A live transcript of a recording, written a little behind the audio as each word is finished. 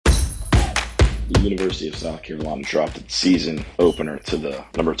The University of South Carolina dropped its season opener to the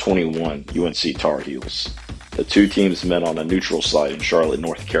number 21 UNC Tar Heels. The two teams met on a neutral site in Charlotte,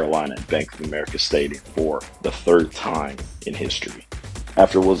 North Carolina at Bank of America Stadium for the third time in history.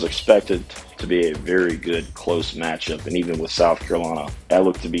 After what was expected to be a very good close matchup, and even with South Carolina, that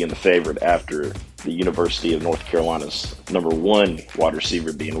looked to be in the favorite after the University of North Carolina's number one wide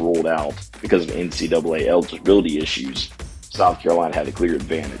receiver being ruled out because of NCAA eligibility issues. South Carolina had a clear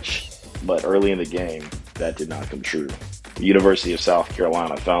advantage, but early in the game, that did not come true. The University of South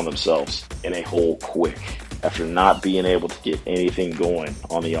Carolina found themselves in a hole quick after not being able to get anything going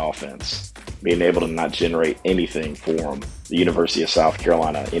on the offense, being able to not generate anything for them. The University of South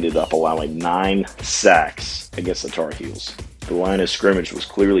Carolina ended up allowing 9 sacks against the Tar Heels. The line of scrimmage was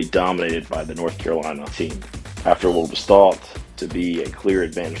clearly dominated by the North Carolina team. After what was thought to be a clear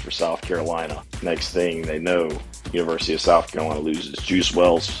advantage for South Carolina, next thing they know, University of South Carolina loses Juice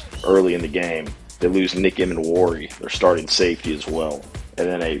Wells early in the game. They lose Nick Emenwari, their starting safety as well, and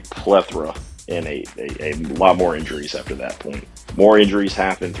then a plethora and a lot more injuries after that point. More injuries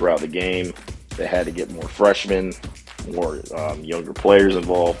happened throughout the game. They had to get more freshmen, more younger players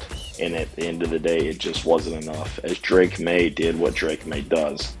involved, and at the end of the day, it just wasn't enough, as Drake May did what Drake May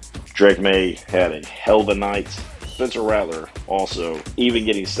does. Drake May had a hell of a night. Spencer Rattler also, even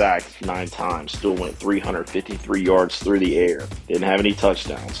getting sacked 9 times, still went 353 yards through the air. Didn't have any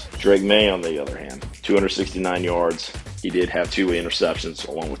touchdowns. Drake May, on the other hand, 269 yards. He did have 2 interceptions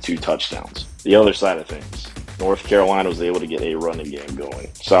along with 2 touchdowns. The other side of things, North Carolina was able to get a running game going.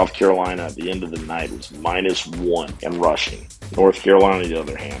 South Carolina, at the end of the night, was -1 in rushing. North Carolina, on the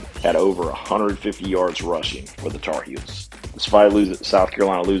other hand, had over 150 yards rushing for the Tar Heels. Despite South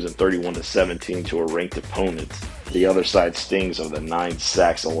Carolina losing 31-17 to a ranked opponent, the other side stings of the 9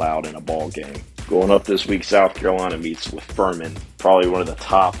 sacks allowed in a ball game. Going up this week, South Carolina meets with Furman, probably one of the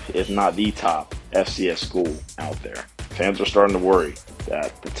top, if not the top, FCS school out there. Fans are starting to worry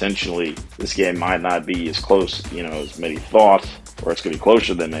that potentially this game might not be as close, as many thought, or it's going to be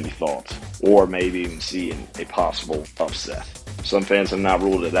closer than many thought, or maybe even seeing a possible upset. Some fans have not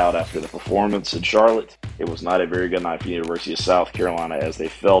ruled it out after the performance in Charlotte. It was not a very good night for the University of South Carolina as they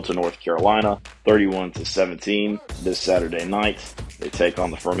fell to North Carolina 31-17. This Saturday night, they take on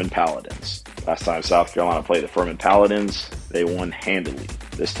the Furman Paladins. Last time South Carolina played the Furman Paladins, they won handily.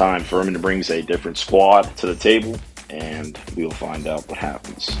 This time, Furman brings a different squad to the table, and we'll find out what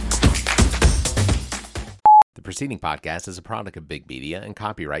happens. The preceding podcast is a product of Big Media and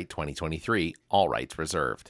copyright 2023, all rights reserved.